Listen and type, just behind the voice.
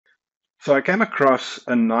So I came across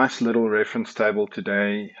a nice little reference table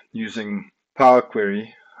today using Power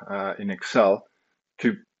Query in Excel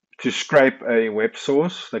to to scrape a web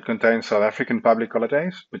source that contains South African public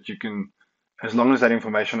holidays, but you can, as long as that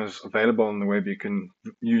information is available on the web, you can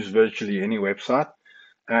use virtually any website.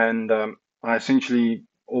 And I essentially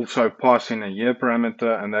also pass in a year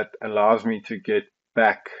parameter, and that allows me to get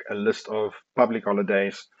back a list of public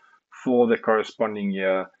holidays for the corresponding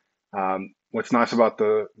year. What's nice about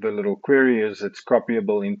the little query is it's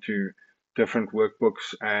copyable into different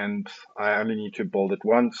workbooks, and I only need to build it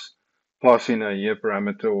once, pass in a year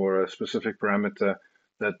parameter or a specific parameter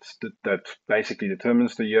that basically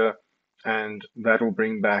determines the year, and that will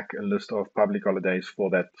bring back a list of public holidays for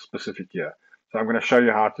that specific year. So I'm going to show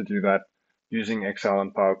you how to do that using Excel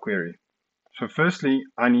and Power Query. So firstly,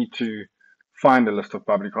 I need to find a list of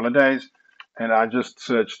public holidays, and I just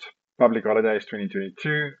searched public holidays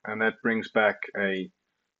 2022, and that brings back a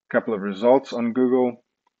couple of results on Google.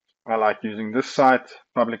 I like using this site,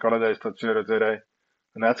 publicholidays.co.za,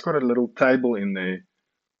 and that's got a little table in there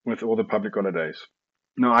with all the public holidays.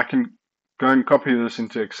 Now I can go and copy this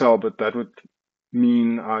into Excel, but that would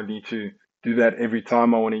mean I need to do that every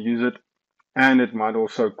time I want to use it. And it might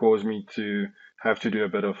also cause me to have to do a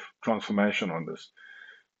bit of transformation on this.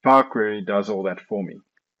 Power Query does all that for me.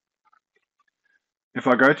 If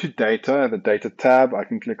I go to data, the data tab, I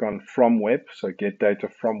can click on from web, so get data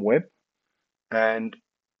from web, and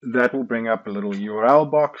that will bring up a little URL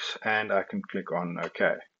box, and I can click on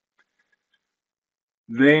OK.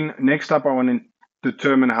 Then next up, I want to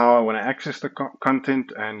determine how I want to access the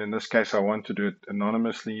content, and in this case I want to do it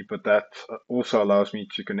anonymously, but that also allows me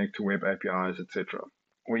to connect to web APIs, etc.,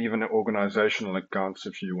 or even organizational accounts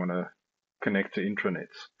if you want to connect to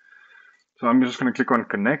intranets. So I'm just going to click on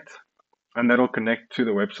connect, and that'll connect to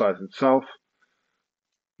the website itself.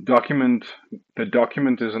 The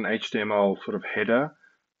document is an HTML sort of header,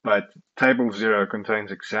 but table 0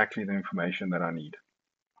 contains exactly the information that I need.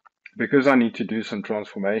 Because I need to do some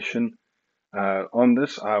transformation on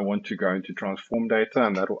this, I want to go into transform data,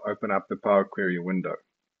 and that will open up the Power Query window.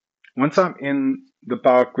 Once I'm in the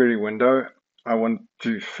Power Query window, I want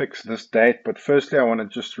to fix this date, but firstly I want to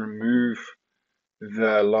just remove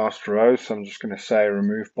the last row. So I'm just going to say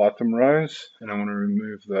remove bottom rows, and I want to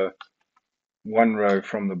remove the one row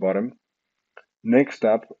from the bottom. Next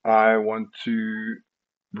up, I want to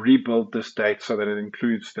rebuild this date so that it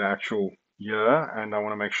includes the actual year, and I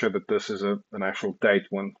want to make sure that this is an actual date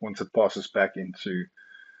once it passes back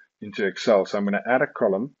into Excel. So I'm going to add a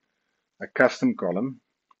column, a custom column,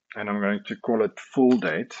 and I'm going to call it full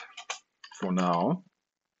date for now.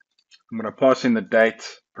 I'm going to pass in the date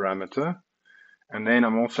parameter, and then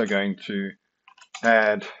I'm also going to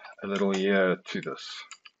add a little year to this.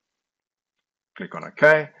 Click on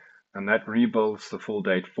OK, and that rebuilds the full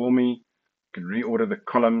date for me. I can reorder the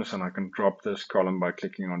columns, and I can drop this column by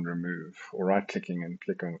clicking on remove, or right-clicking and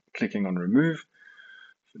clicking on remove.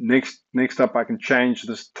 Next up, I can change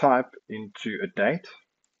this type into a date,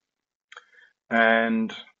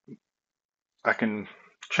 and I can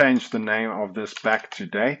change the name of this back to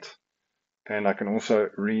date, and I can also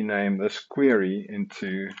rename this query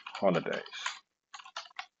into holidays.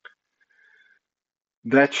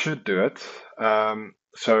 That should do it.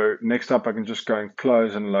 So next up, I can just go and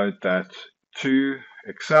close and load that to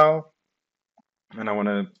Excel, and I want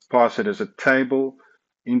to pass it as a table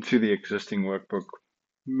into the existing workbook,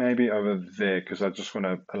 maybe over there, because I just want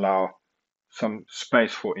to allow some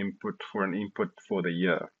space for an input for the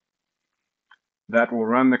year. That will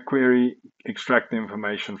run the query, extract the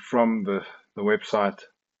information from the website,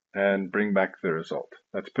 and bring back the result.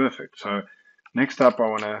 That's perfect. So next up, I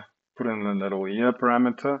want to put in a little year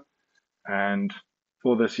parameter, and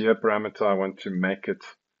for this year parameter, I want to make it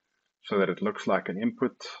so that it looks like an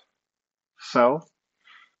input cell,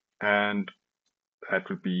 and that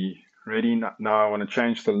would be ready. Now I want to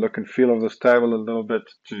change the look and feel of this table a little bit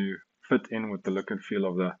to fit in with the look and feel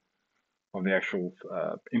of the actual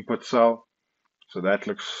input cell. So that's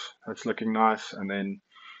looking nice. And then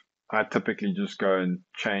I typically just go and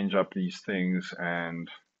change up these things, and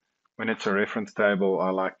when it's a reference table, I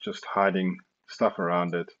like just hiding stuff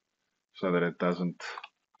around it so that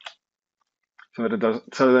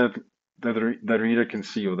the reader can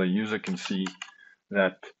see, or the user can see,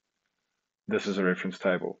 that this is a reference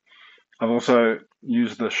table. I've also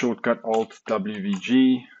used the shortcut Alt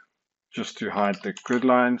WVG just to hide the grid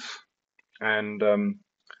lines, and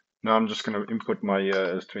now I'm just going to input my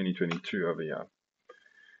year as 2022 over here.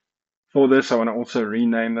 For this, I want to also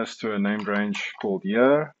rename this to a named range called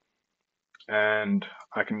year, and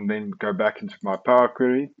I can then go back into my Power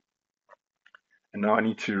Query, and now I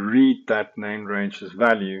need to read that named range as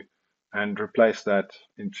value and replace that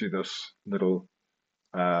into this little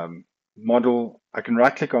model. I can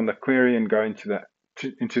right click on the query and go into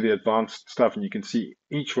the advanced stuff, and you can see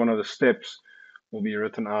each one of the steps will be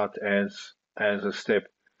written out as a step.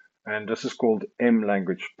 And this is called M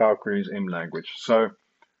language, Power Query's M language. So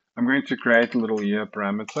I'm going to create a little year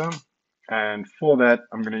parameter. And for that,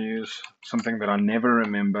 I'm going to use something that I never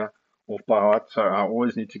remember off by heart. So I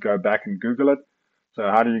always need to go back and Google it. So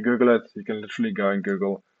how do you Google it? You can literally go and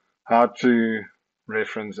Google how to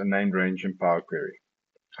reference a named range in Power Query.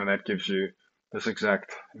 And that gives you this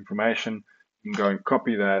exact information. You can go and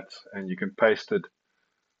copy that and you can paste it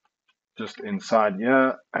just inside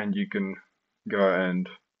here, and you can go and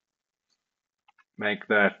make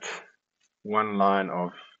that one line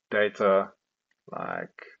of data like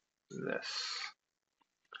this.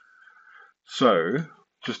 So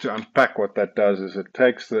just to unpack what that does is it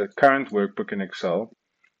takes the current workbook in Excel,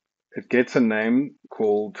 it gets a name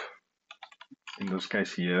called, in this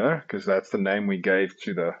case here, because that's the name we gave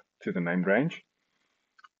to the named range.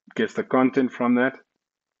 It gets the content from that,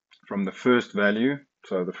 from the first value.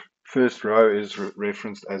 So the first row is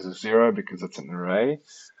referenced as a 0 because it's an array.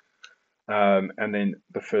 And then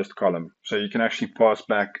the first column. So you can actually pass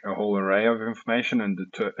back a whole array of information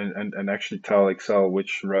and actually tell Excel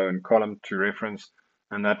which row and column to reference,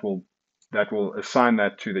 and that will assign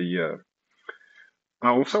that to the year. I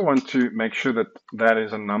also want to make sure that that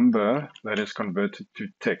is a number that is converted to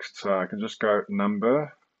text. So I can just go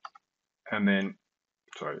number and then,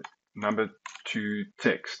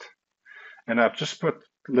 Number.ToText. And I've just put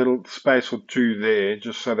a little space or two there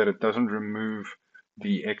just so that it doesn't remove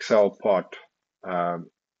the Excel part.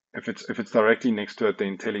 If it's directly next to it, the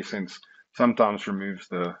IntelliSense sometimes removes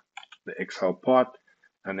the Excel part,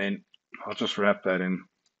 and then I'll just wrap that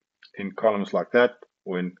in columns like that,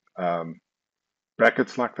 or in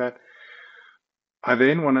brackets like that. I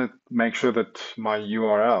then want to make sure that my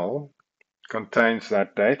URL contains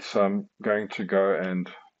that date, so I'm going to go and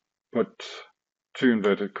put 2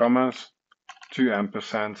 inverted commas, 2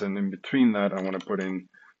 ampersands, and in between that I want to put in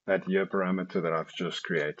that year parameter that I've just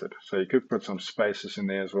created. So you could put some spaces in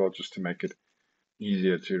there as well just to make it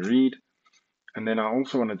easier to read. And then I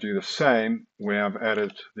also want to do the same where I've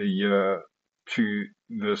added the year to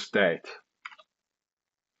this date.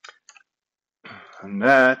 And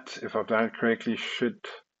that, if I've done it correctly, should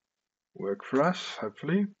work for us,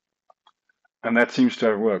 hopefully. And that seems to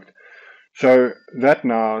have worked. So that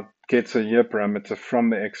now gets a year parameter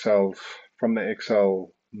from the Excel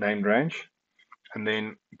named range, and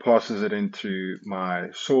then passes it into my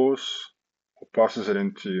source, or passes it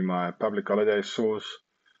into my public holiday source,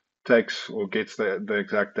 takes or gets the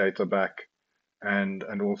exact data back, and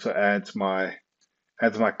also adds my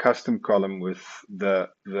custom column with the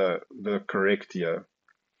correct year.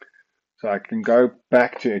 So I can go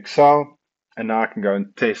back to Excel, and now I can go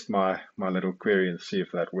and test my little query and see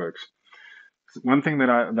if that works. One thing that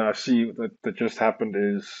I see that just happened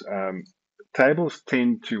is tables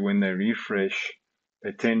tend to, when they refresh,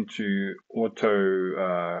 they tend to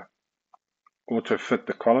auto fit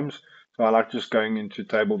the columns. So I like just going into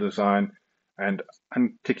table design and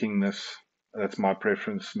unticking this. That's my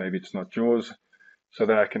preference. Maybe it's not yours, so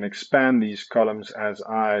that I can expand these columns as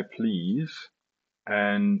I please,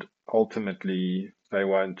 and ultimately they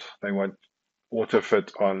won't auto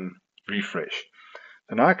fit on refresh.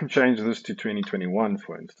 So now I can change this to 2021,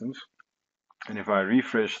 for instance, and if I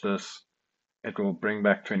refresh this, it will bring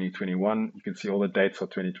back 2021. You can see all the dates are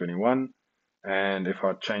 2021. And if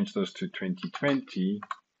I change this to 2020,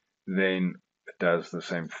 then it does the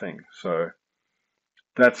same thing. So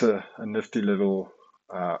that's a nifty little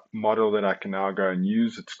model that I can now go and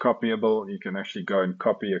use. It's copyable. You can actually go and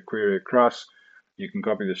copy a query across. You can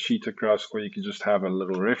copy the sheet across, or you can just have a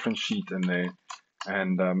little reference sheet in there.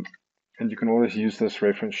 And you can always use this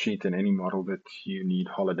reference sheet in any model that you need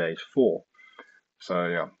holidays for. So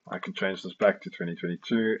yeah, I can change this back to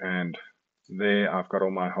 2022, and there I've got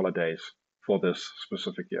all my holidays for this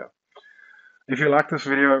specific year. If you like this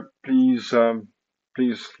video, please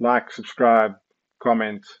like, subscribe,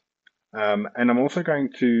 comment, and I'm also going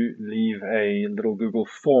to leave a little Google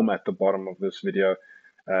form at the bottom of this video.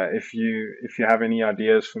 If you have any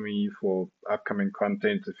ideas for me for upcoming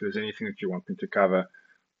content, if there's anything that you want me to cover,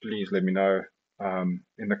 please let me know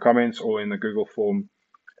in the comments or in the Google form,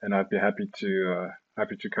 and I'd be happy to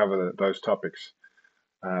cover those topics.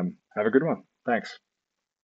 Have a good one. Thanks.